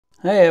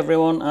Hey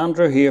everyone,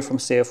 Andrew here from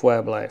Safe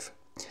Web Life.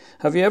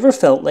 Have you ever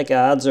felt like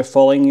ads are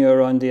following you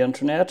around the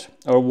internet,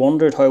 or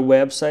wondered how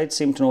websites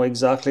seem to know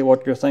exactly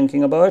what you're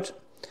thinking about?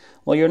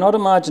 Well, you're not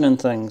imagining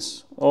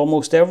things.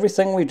 Almost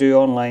everything we do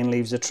online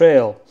leaves a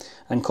trail,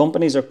 and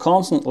companies are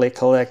constantly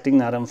collecting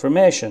that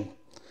information.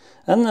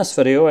 In this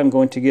video, I'm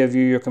going to give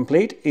you your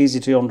complete, easy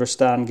to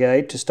understand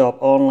guide to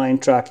stop online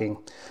tracking.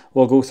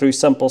 We'll go through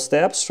simple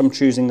steps from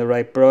choosing the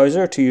right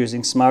browser to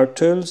using smart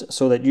tools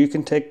so that you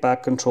can take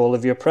back control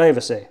of your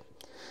privacy.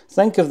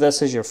 Think of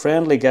this as your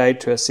friendly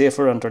guide to a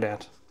safer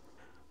internet.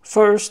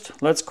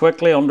 First, let's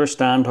quickly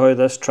understand how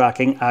this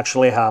tracking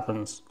actually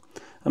happens.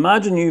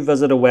 Imagine you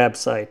visit a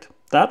website.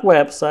 That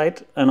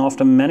website, and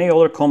often many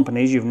other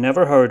companies you've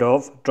never heard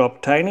of,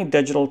 drop tiny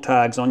digital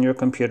tags on your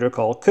computer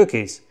called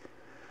cookies.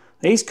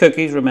 These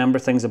cookies remember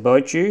things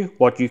about you,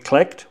 what you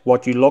clicked,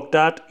 what you looked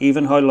at,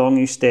 even how long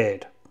you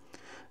stayed.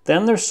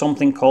 Then there's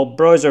something called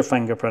browser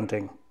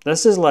fingerprinting.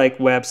 This is like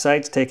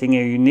websites taking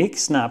a unique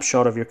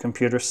snapshot of your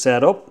computer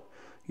setup,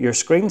 your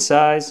screen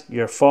size,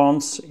 your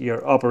fonts,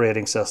 your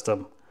operating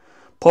system.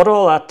 Put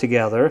all that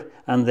together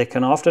and they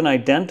can often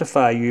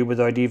identify you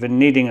without even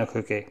needing a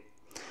cookie.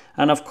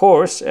 And of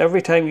course,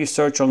 every time you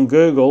search on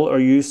Google or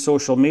use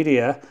social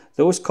media,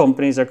 those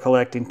companies are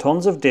collecting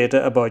tons of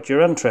data about your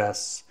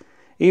interests.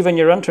 Even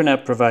your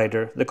internet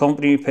provider, the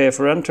company you pay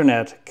for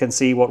internet, can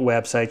see what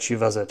websites you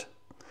visit.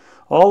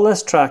 All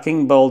this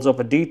tracking builds up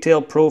a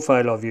detailed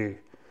profile of you.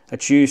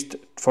 It's used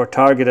for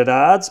targeted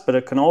ads, but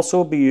it can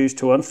also be used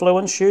to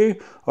influence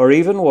you, or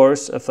even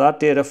worse, if that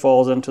data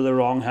falls into the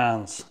wrong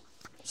hands.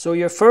 So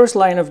your first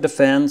line of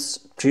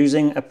defense,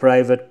 choosing a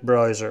private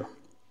browser.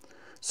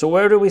 So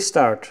where do we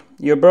start?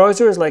 Your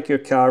browser is like your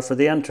car for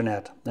the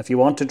internet. If you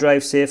want to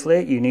drive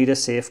safely, you need a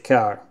safe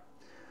car.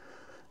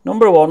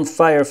 Number 1,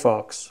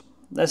 Firefox.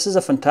 This is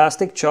a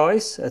fantastic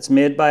choice. It's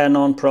made by a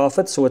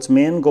non-profit, so its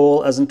main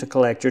goal isn't to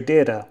collect your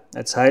data.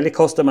 It's highly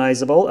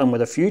customizable, and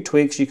with a few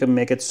tweaks you can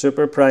make it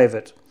super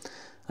private.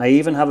 I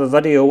even have a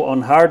video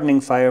on hardening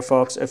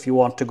Firefox if you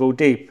want to go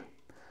deep.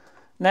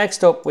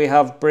 Next up we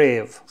have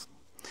Brave.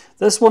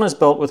 This one is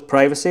built with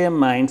privacy in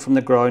mind from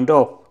the ground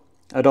up.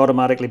 It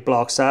automatically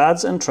blocks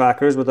ads and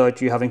trackers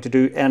without you having to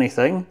do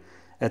anything.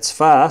 It's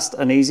fast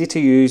and easy to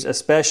use,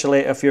 especially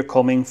if you're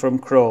coming from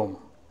Chrome.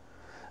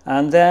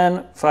 And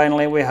then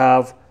finally we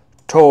have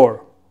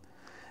Tor.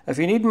 If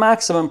you need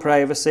maximum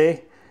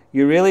privacy,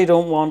 you really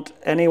don't want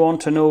anyone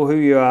to know who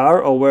you are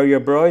or where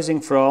you're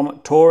browsing from,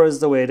 Tor is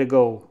the way to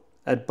go.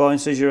 It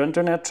bounces your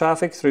internet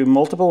traffic through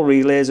multiple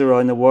relays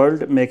around the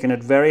world, making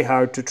it very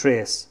hard to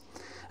trace.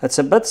 It's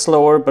a bit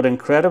slower but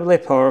incredibly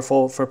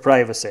powerful for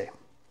privacy.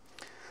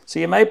 So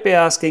you might be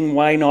asking,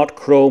 why not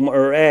Chrome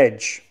or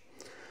Edge?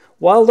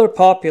 While they're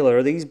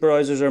popular, these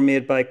browsers are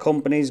made by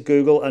companies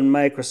Google and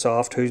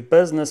Microsoft whose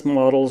business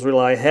models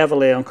rely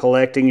heavily on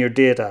collecting your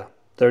data.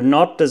 They're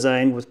not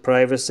designed with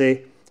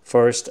privacy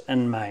first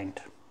in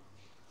mind.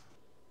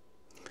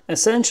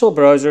 Essential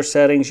browser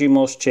settings you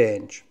must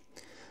change.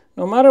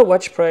 No matter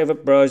which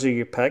private browser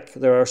you pick,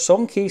 there are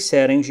some key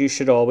settings you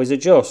should always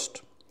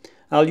adjust.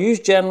 I'll use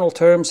general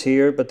terms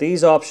here, but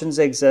these options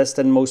exist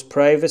in most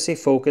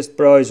privacy-focused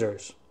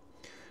browsers.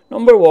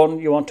 Number 1,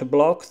 you want to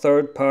block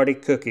third-party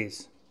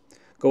cookies.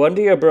 Go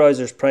into your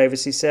browser's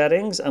privacy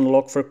settings and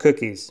look for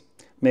cookies.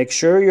 Make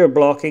sure you're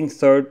blocking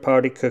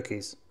third-party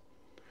cookies.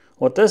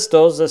 What this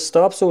does is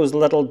stops those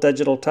little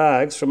digital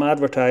tags from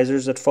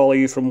advertisers that follow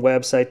you from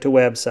website to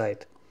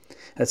website.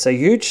 It's a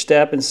huge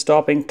step in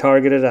stopping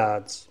targeted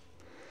ads.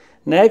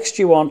 Next,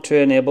 you want to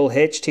enable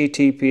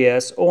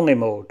HTTPS only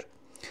mode.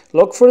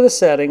 Look for the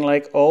setting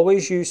like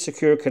always use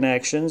secure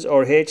connections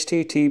or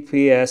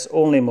HTTPS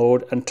only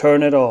mode and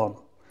turn it on.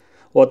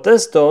 What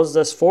this does,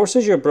 this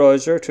forces your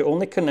browser to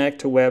only connect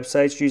to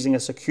websites using a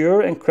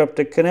secure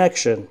encrypted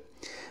connection.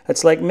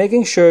 It's like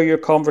making sure your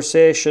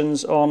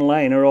conversations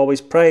online are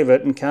always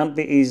private and can't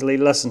be easily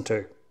listened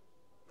to.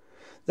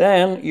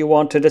 Then you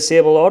want to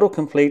disable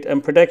autocomplete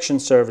and prediction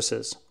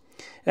services.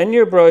 In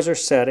your browser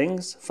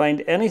settings,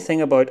 find anything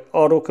about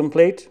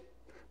autocomplete,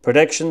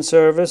 prediction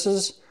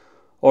services,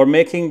 or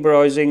making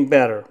browsing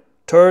better.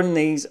 Turn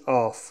these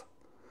off.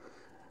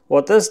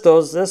 What this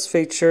does, this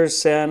feature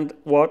send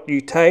what you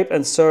type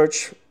and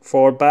search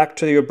for back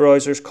to your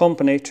browser's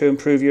company to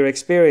improve your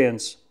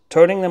experience.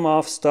 Turning them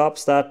off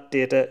stops that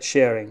data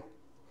sharing.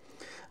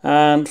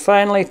 And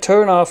finally,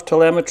 turn off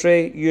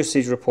telemetry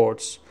usage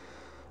reports.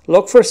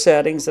 Look for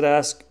settings that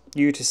ask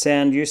you to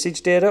send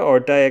usage data or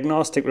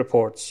diagnostic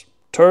reports.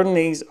 Turn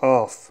these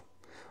off.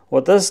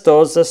 What this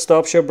does, this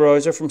stops your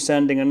browser from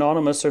sending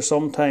anonymous or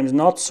sometimes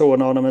not so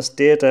anonymous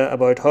data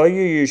about how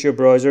you use your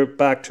browser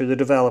back to the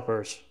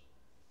developers.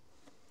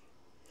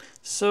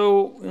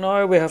 So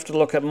now we have to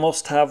look at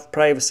must-have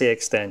privacy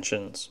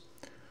extensions.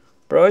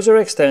 Browser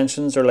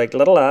extensions are like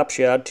little apps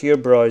you add to your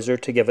browser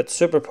to give it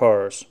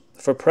superpowers.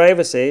 For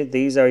privacy,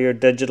 these are your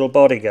digital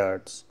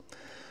bodyguards.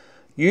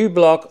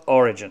 uBlock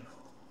Origin.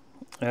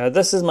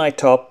 This is my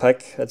top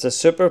pick. It's a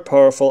super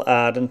powerful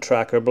ad and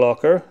tracker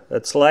blocker.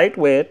 It's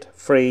lightweight,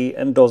 free,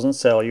 and doesn't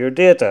sell your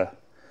data.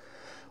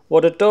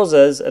 What it does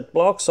is it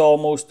blocks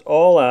almost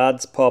all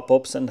ads,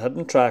 pop-ups and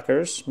hidden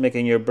trackers,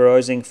 making your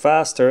browsing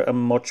faster and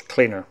much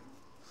cleaner.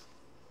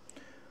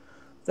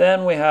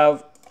 Then we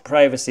have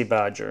Privacy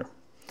Badger.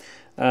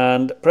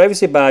 And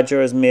Privacy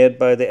Badger is made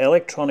by the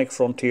Electronic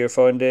Frontier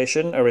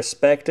Foundation, a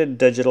respected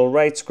digital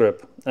rights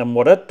group. And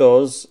what it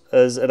does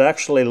is it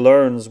actually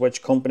learns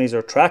which companies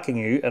are tracking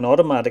you and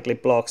automatically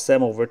blocks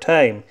them over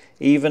time,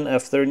 even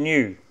if they're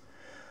new.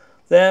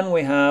 Then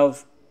we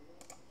have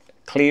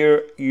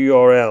Clear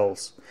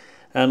URLs.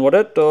 And what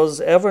it does,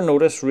 ever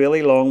notice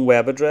really long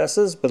web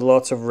addresses with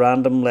lots of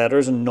random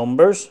letters and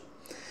numbers?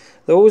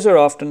 Those are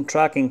often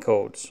tracking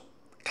codes.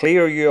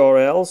 Clear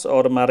URLs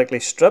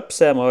automatically strips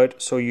them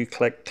out so you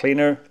click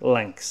cleaner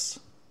links.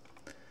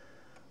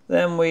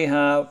 Then we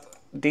have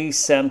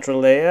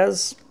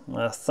Decentralize.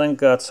 I think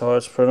that's how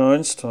it's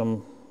pronounced.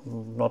 I'm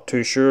not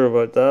too sure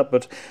about that,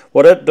 but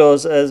what it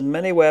does is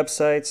many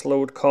websites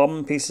load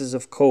common pieces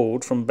of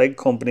code from big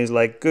companies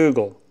like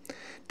Google.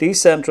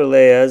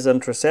 Decentralize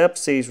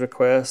intercepts these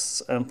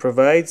requests and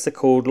provides the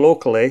code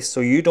locally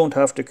so you don't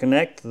have to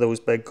connect to those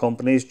big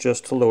companies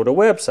just to load a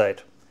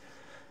website.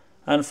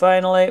 And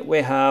finally,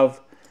 we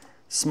have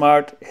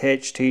Smart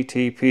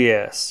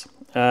HTTPS.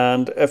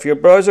 And if your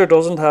browser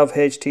doesn't have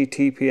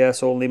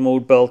HTTPS only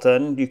mode built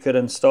in, you could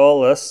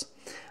install this,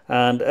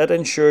 and it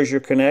ensures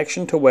your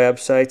connection to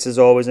websites is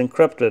always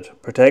encrypted,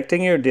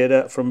 protecting your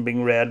data from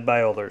being read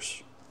by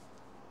others.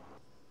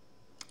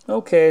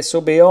 Okay,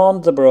 so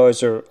beyond the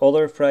browser,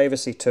 other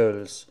privacy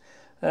tools.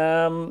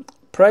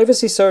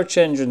 Privacy search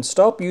engines.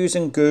 Stop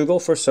using Google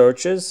for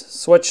searches.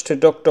 Switch to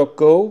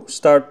DuckDuckGo,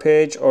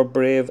 Startpage or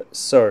Brave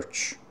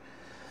Search.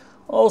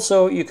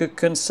 Also, you could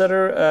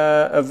consider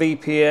a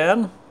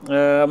VPN.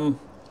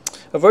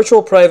 A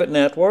virtual private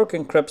network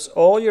encrypts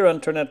all your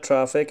internet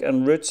traffic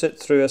and routes it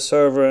through a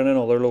server in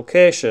another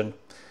location.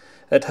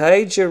 It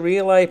hides your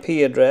real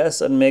IP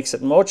address and makes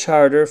it much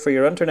harder for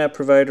your internet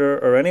provider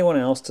or anyone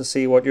else to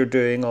see what you're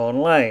doing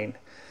online.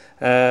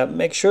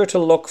 Make sure to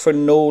look for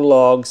No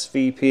Logs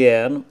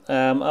VPN.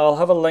 I'll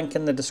have a link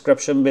in the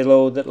description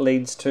below that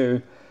leads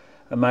to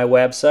my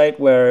website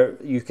where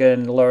you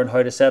can learn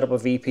how to set up a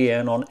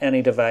VPN on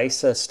any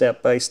device, a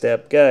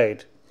step-by-step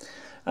guide.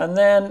 And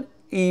then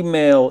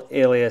email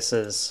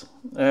aliases.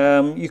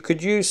 You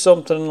could use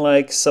something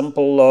like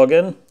Simple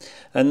Login,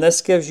 and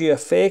this gives you a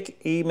fake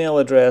email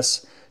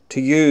address to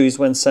use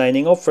when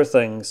signing up for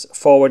things,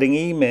 forwarding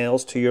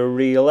emails to your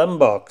real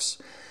inbox.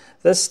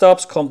 This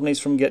stops companies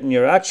from getting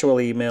your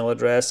actual email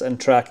address and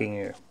tracking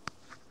you.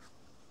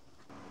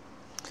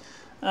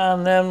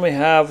 And then we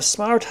have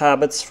smart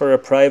habits for a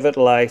private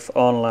life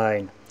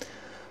online.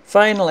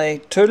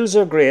 Finally, tools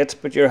are great,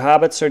 but your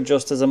habits are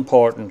just as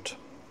important.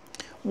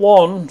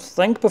 1.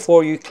 Think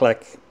before you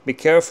click. Be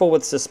careful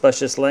with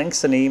suspicious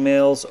links in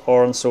emails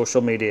or on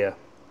social media.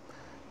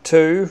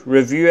 2.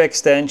 Review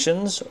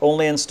extensions.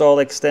 Only install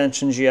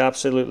extensions you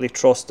absolutely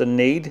trust and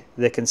need.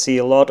 They can see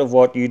a lot of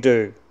what you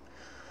do.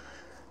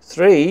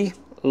 3.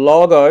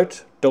 Log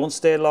out. Don't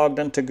stay logged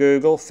into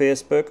Google,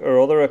 Facebook or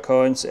other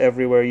accounts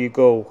everywhere you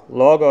go.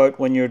 Log out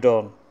when you're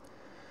done.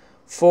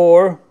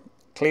 4.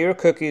 Clear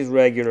cookies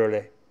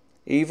regularly.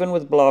 Even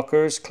with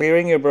blockers,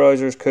 clearing your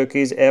browser's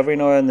cookies every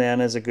now and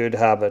then is a good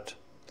habit.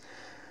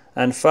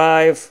 And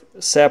 5.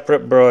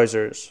 Separate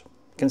browsers.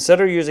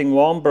 Consider using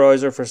one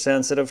browser for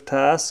sensitive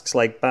tasks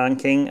like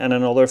banking and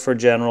another for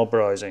general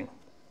browsing.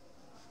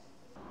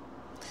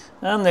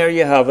 And there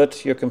you have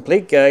it, your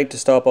complete guide to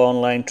stop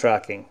online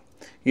tracking.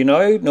 You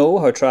now know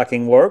how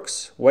tracking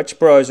works, which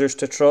browsers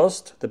to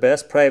trust, the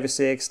best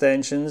privacy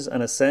extensions,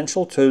 and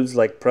essential tools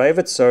like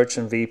private search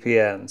and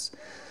VPNs.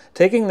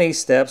 Taking these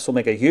steps will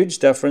make a huge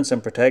difference in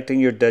protecting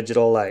your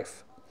digital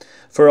life.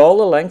 For all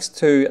the links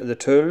to the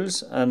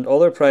tools and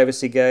other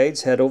privacy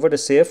guides, head over to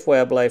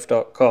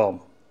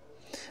safeweblife.com.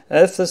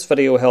 If this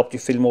video helped you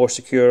feel more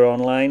secure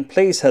online,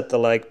 please hit the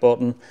like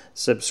button,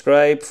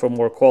 subscribe for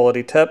more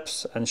quality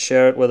tips, and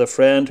share it with a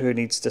friend who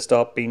needs to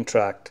stop being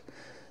tracked.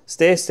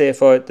 Stay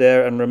safe out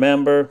there and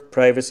remember,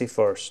 privacy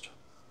first.